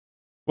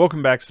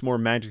Welcome back to some more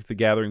Magic the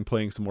Gathering,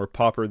 playing some more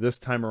Pauper. This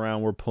time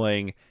around we're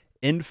playing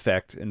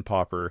Infect in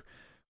Pauper.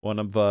 One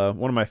of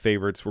my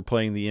favorites. We're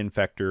playing the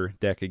Infector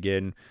deck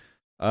again.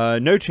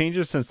 No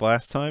changes since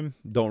last time.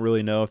 Don't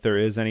really know if there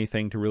is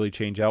anything to really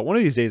change out. One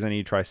of these days I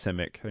need to try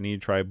Simic. I need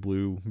to try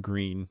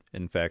blue-green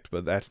Infect,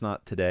 but that's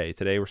not today.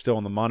 Today we're still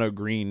on the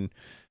mono-green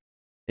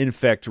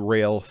Infect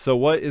rail. So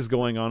what is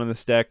going on in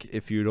this deck,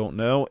 if you don't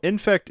know?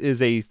 Infect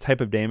is a type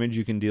of damage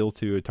you can deal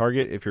to a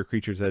target if your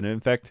creature's an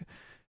Infect.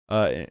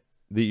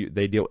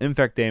 They deal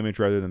infect damage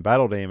rather than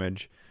battle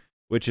damage,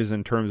 which is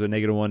in terms of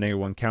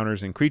 -1/-1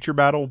 counters in creature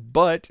battle.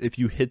 But if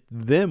you hit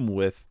them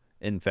with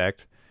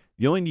infect,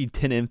 you only need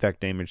 10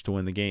 infect damage to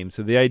win the game.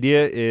 So the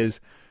idea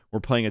is we're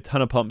playing a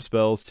ton of pump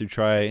spells to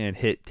try and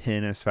hit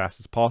 10 as fast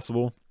as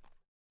possible.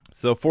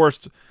 So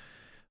forest,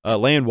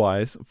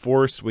 land-wise,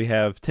 forest, we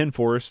have 10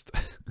 forest,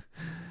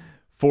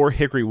 4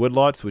 Hickory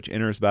Woodlots, which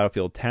enters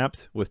battlefield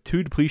tapped with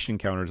 2 depletion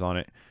counters on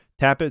it.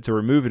 Tap it to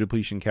remove a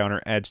depletion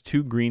counter, adds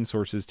 2 green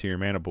sources to your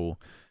mana pool.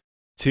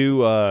 2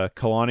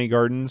 Khalni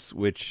Gardens,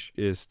 which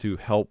is to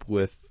help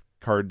with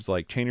cards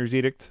like Chainer's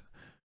Edict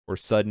or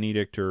Sudden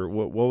Edict, or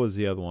what was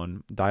the other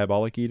one?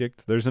 Diabolic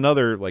Edict. There's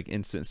another like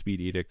instant speed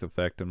edict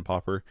effect in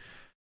Pauper.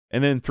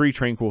 And then 3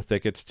 Tranquil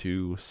Thickets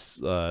to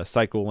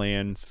cycle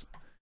lands,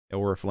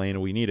 or if land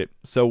we need it.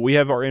 So we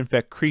have our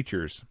infect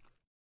creatures.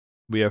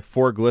 We have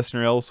 4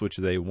 Glistener Elves, which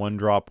is a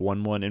 1-drop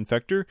 1/1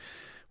 infector.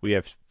 We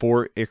have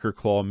 4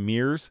 Ichorclaw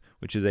Myrs,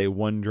 which is a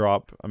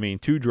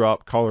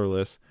 2-drop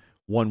colorless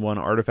 1/1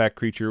 artifact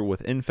creature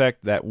with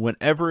infect that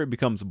whenever it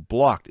becomes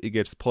blocked, it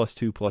gets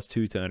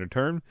 +2/+2 to end a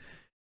turn.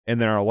 And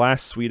then our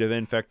last suite of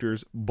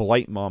infectors,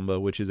 Blight Mamba,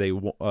 which is a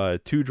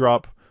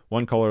 2-drop,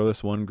 1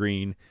 colorless, 1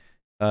 green,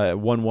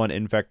 1/1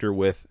 infector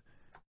with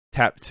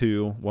tap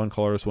 2, 1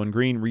 colorless, 1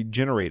 green,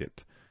 regenerate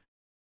it.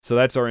 So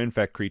that's our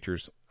infect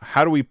creatures.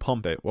 How do we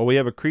pump it? Well, we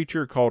have a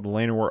creature called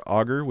Llanowar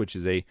Augur, which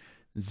is a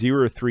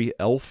 0/3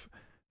 elf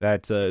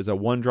that is a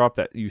 1-drop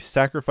that you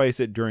sacrifice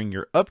it during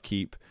your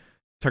upkeep.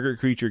 Target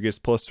creature gets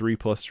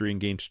 +3/+3 and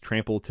gains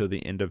trample till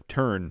the end of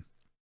turn.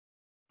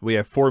 We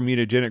have 4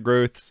 Mutagenic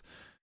Growths.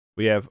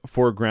 We have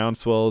 4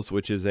 Groundswells,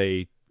 which is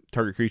a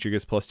target creature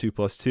gets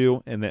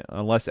 +2/+2, and then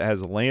unless it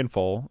has a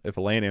landfall, if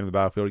a land enters the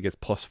battlefield, it gets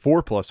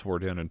 +4/+4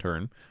 to end a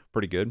turn.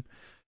 Pretty good.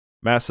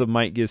 Massive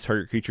Might gives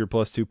target creature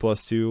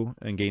 +2/+2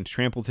 and gains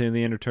trample till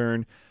the end of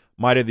turn.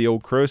 Might of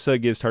Old Krosa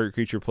gives target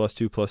creature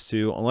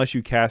 +2/+2 unless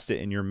you cast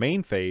it in your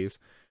main phase,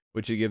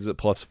 which it gives it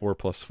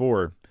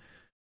 +4/+4.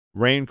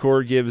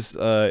 Rancor gives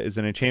is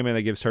an enchantment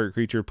that gives target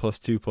creature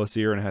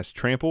 +2/+0 and has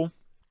trample.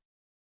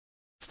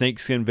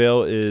 Snakeskin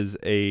Veil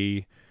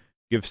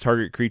gives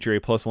target creature a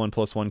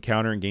 +1/+1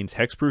 counter and gains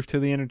hexproof to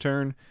the end of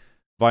turn.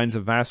 Vines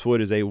of Vastwood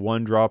is a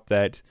 1-drop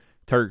that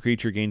target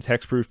creature gains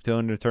hexproof till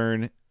end of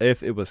turn.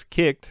 If it was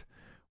kicked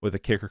with a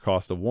kicker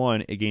cost of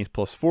 1, it gains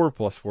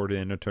 +4/+4 to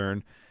end of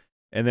turn.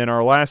 And then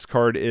our last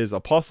card is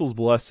Apostle's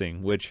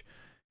Blessing, which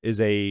is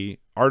a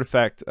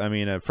artifact, a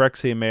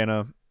Phyrexian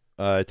mana.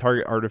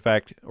 Target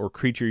artifact or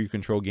creature you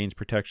control gains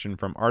protection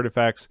from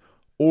artifacts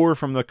or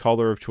from the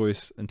color of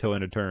choice until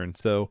end of turn.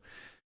 So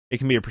it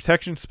can be a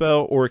protection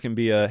spell, or it can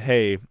be a,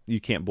 hey,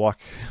 you can't block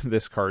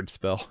this card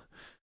spell.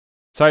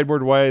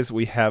 Sideboard wise,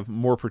 we have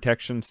more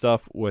protection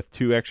stuff with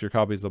 2 extra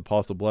copies of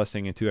Apostle's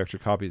Blessing and 2 extra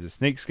copies of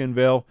Snakeskin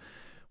Veil.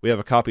 We have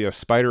a copy of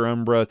Spider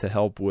Umbra to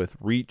help with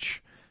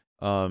reach.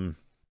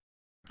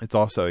 It's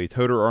also a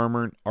toter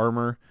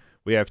armor.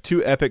 We have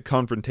 2 Epic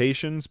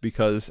Confrontations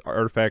because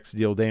artifacts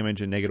deal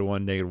damage in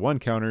 -1/-1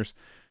 counters.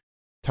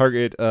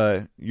 Target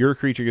your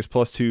creature gets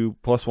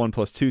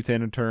 +2/+1/+2 to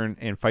end a turn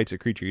and fights a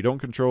creature you don't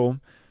control,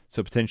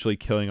 so potentially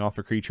killing off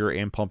a creature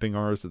and pumping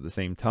ours at the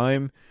same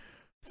time.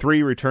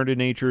 3 Return to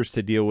Natures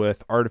to deal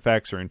with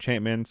artifacts or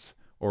enchantments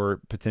or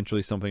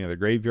potentially something in the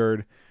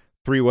graveyard.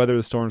 3 Weather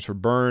the Storms for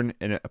burn,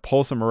 and a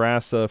Pulse of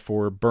Murasa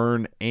for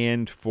burn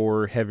and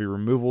for heavy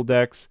removal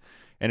decks,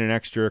 and an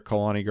extra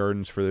Khalni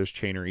Gardens for those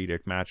Chainer's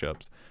Edict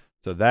matchups.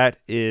 So that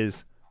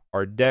is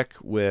our deck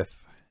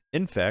with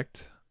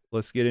Infect.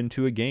 Let's get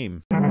into a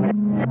game.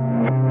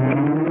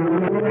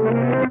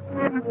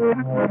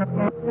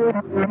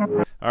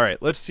 All right,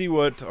 let's see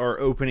what our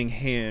opening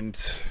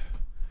hand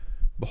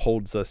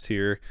beholds us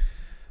here.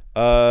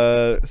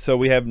 So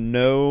we have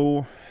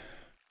no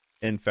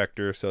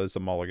Infector, so it's a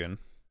mulligan.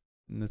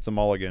 It's a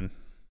mulligan.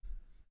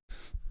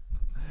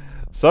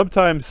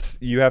 Sometimes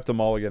you have to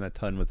mulligan a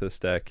ton with this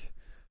deck.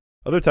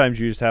 Other times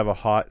you just have a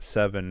hot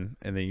 7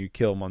 and then you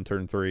kill them on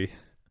turn 3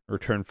 or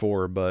turn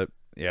 4. But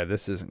yeah,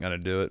 this isn't going to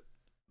do it.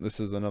 This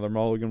is another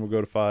mulligan. We'll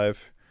go to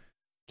 5.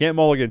 Can't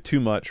mulligan too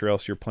much or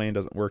else your plan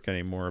doesn't work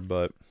anymore.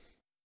 But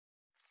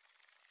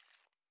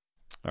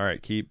all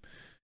right, keep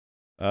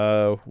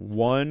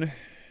 1,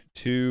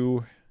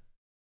 2,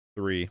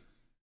 3.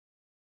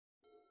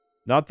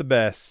 Not the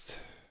best.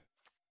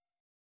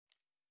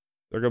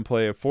 They're going to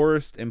play a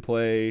forest and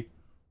play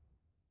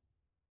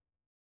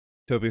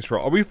Topia's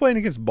Sprawl. Are we playing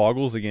against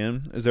Boggles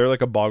again? Is there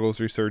like a Boggles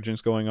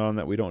resurgence going on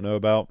that we don't know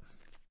about?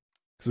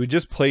 Because we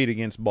just played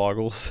against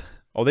Boggles.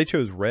 Oh, they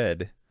chose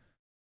red.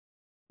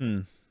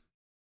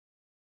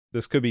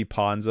 This could be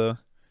Ponza.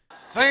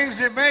 Things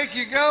that make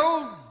you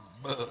go.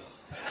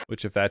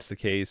 Which, if that's the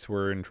case,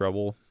 we're in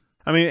trouble.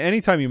 I mean,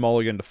 anytime you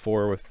mulligan to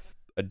 4 with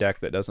a deck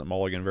that doesn't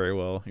mulligan very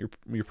well,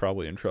 you're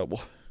probably in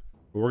trouble.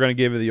 But we're gonna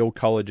give it the old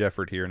college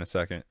effort here in a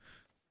second.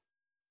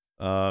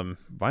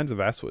 Vines of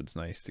Vastwood's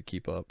nice to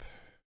keep up.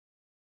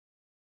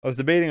 I was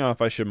debating on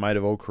if I should Might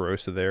of Old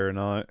Krosa there or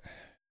not.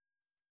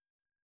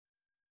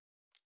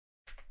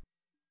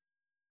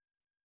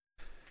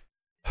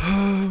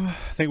 I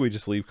think we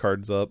just leave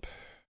cards up.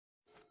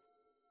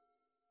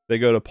 They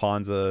go to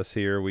Ponza us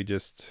here. We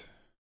just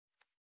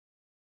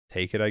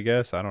take it, I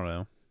guess. I don't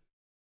know.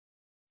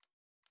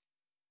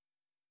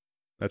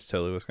 That's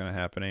totally what's going to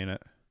happen, ain't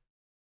it?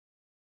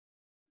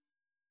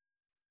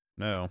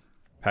 No.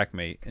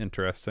 Packmate.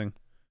 Interesting.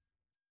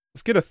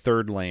 Let's get a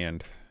third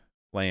land.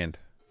 Snakeskin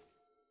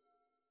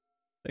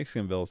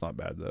Veil is not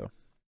bad, though.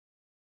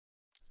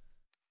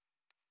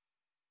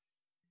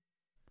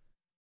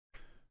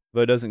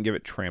 Though it doesn't give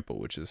it trample,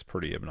 which is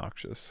pretty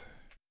obnoxious.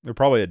 They're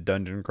probably a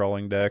dungeon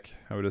crawling deck,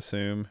 I would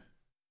assume.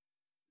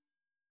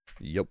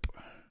 Yup.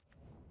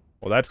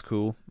 Well, that's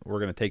cool. We're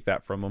going to take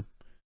that from them.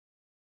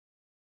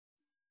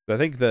 I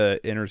think the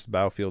enters the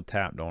battlefield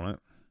tapped, don't it?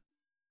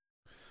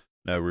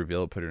 No,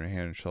 reveal it, put it in your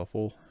hand and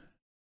shuffle.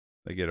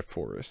 They get a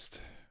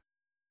forest.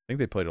 I think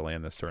they played a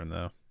land this turn,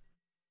 though.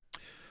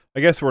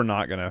 I guess we're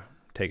not going to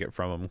take it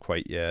from them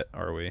quite yet,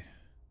 are we?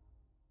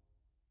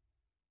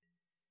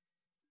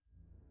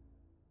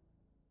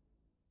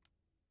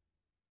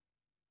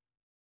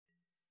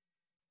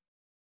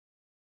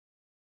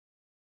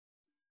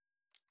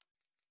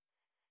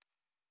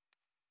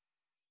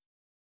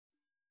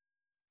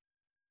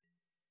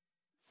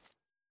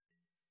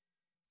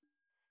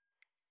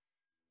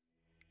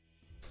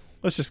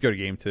 Let's just go to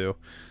game 2.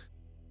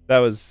 That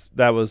was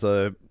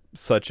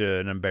such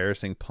an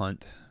embarrassing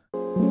punt.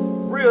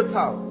 Real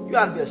talk, you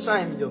gotta be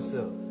ashamed of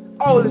yourself.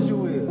 All as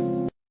you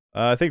is.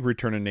 I think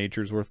Return of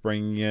Nature is worth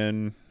bringing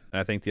in. And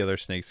I think the other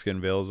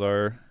Snakeskin Veils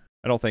are.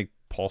 I don't think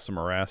Pulse of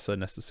Murasa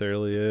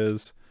necessarily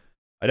is.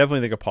 I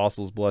definitely think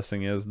Apostle's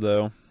Blessing is,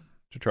 though,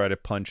 to try to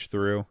punch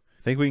through.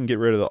 I think we can get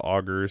rid of the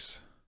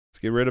Augurs. Let's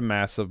get rid of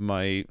Massive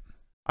Might.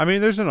 I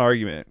mean, there's an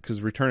argument,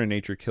 because Return of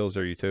Nature kills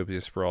our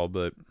Utopia Sprawl,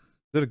 but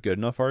is it a good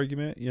enough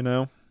argument, you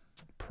know?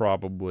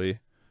 Probably.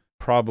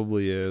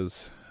 Probably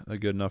is a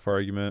good enough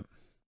argument.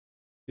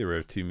 Get rid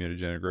of 2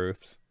 Mutagenic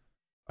Growths.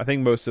 I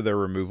think most of their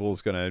removal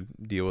is going to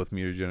deal with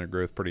Mutagenic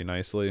Growth pretty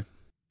nicely.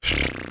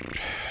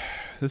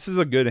 This is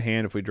a good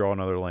hand if we draw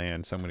another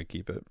land, so I'm going to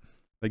keep it.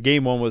 The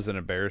game 1 was an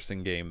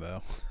embarrassing game,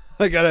 though.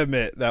 I gotta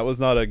admit, that was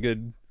not a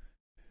good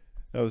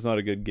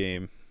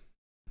game.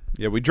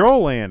 Yeah, we draw a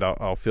land,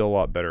 I'll feel a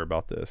lot better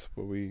about this,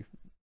 but we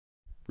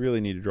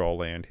really need to draw a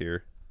land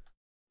here.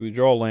 If we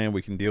draw a land,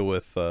 we can deal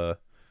with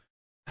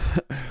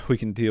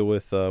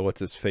what's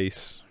his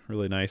face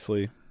really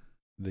nicely.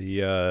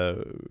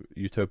 The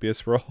Utopia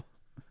Sprawl.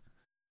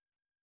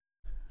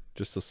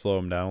 Just to slow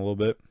him down a little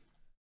bit.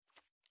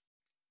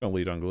 Gonna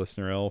lead on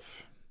Glistener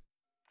Elf.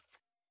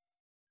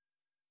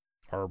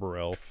 Arbor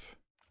Elf.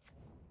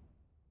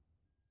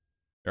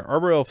 Yeah,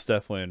 Arbor Elf's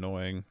definitely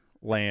annoying.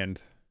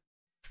 Land.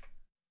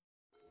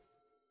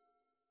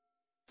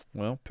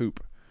 Well,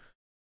 poop.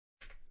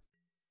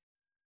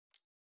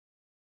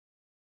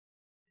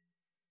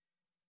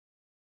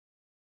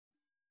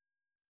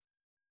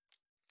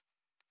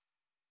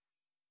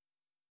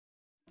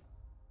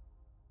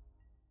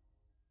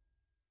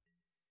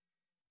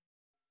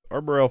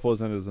 Arbor Elf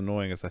wasn't as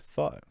annoying as I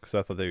thought, because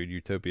I thought they would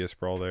Utopia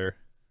Sprawl there.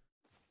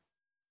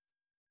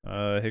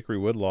 Hickory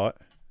Woodlot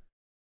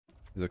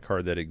is a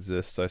card that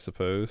exists, I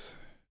suppose.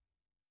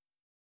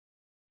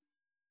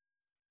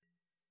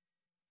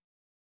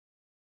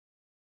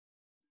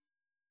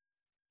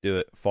 Do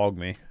it. Fog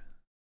me.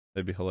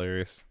 That'd be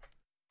hilarious.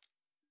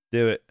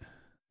 Do it.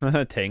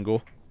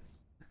 Tangle.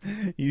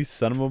 You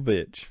son of a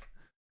bitch.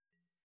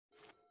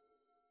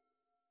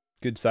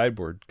 Good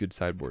sideboard. Good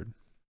sideboard.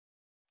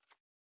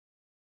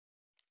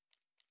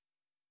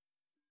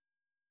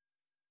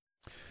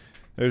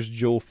 There's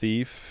Jewel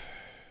Thief.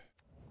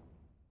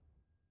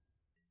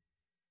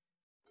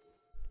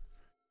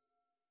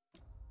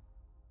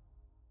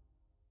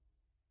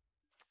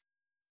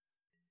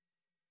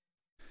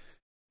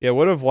 Yeah,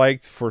 would have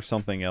liked for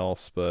something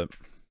else, but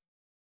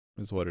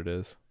is what it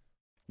is.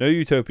 No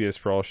Utopia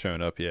Sprawl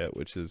shown up yet,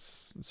 which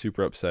is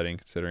super upsetting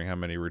considering how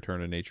many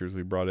Return to Natures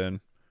we brought in.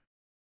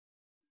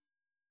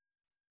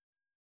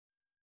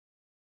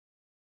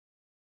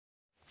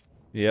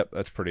 Yep,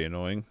 that's pretty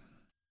annoying.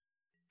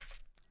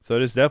 So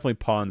it is definitely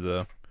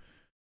Ponza,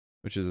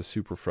 which is a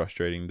super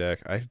frustrating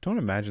deck. I don't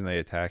imagine they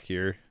attack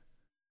here.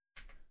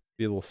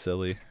 Be a little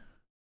silly.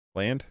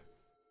 Land?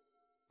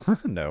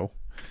 No.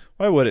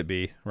 Why would it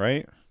be,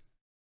 right?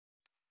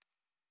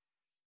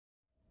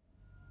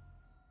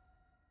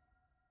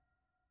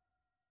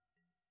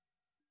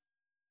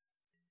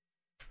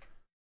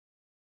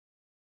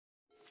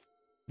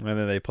 And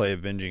then they play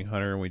Avenging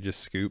Hunter and we just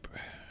scoop.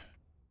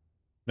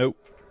 Nope,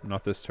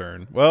 not this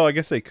turn. Well, I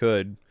guess they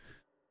could.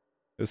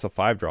 It's a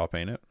 5-drop,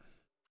 ain't it?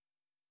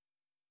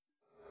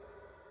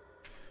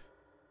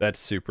 That's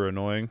super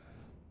annoying.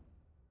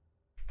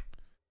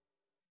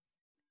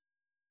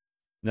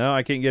 No,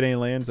 I can't get any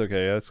lands?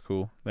 Okay, that's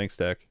cool. Thanks,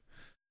 deck.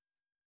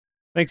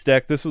 Thanks,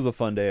 deck. This was a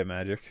fun day of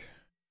Magic.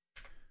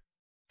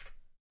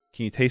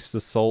 Can you taste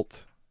the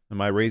salt? Am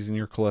I raising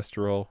your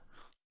cholesterol?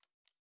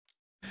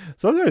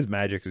 Sometimes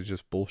Magic is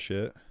just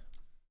bullshit.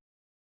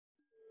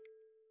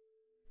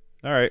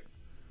 Alright.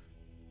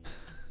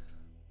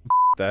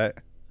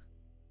 That.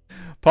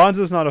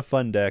 Ponza's not a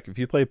fun deck. If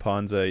you play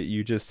Ponza,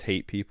 you just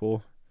hate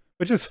people.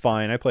 Which is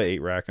fine. I play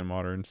 8-rack in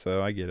Modern,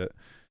 so I get it.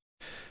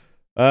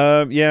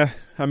 Yeah,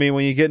 I mean,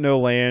 when you get no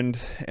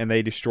land and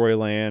they destroy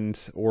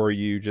land, or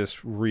you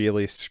just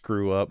really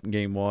screw up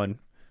game 1,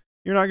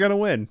 you're not gonna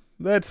win.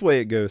 That's the way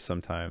it goes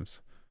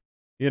sometimes.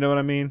 You know what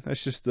I mean?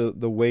 That's just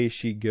the way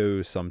she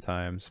goes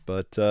sometimes.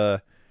 But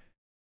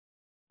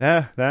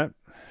yeah, that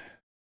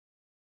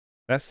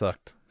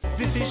sucked.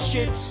 This is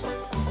shit.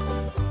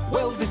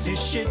 Well, this is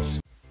shit.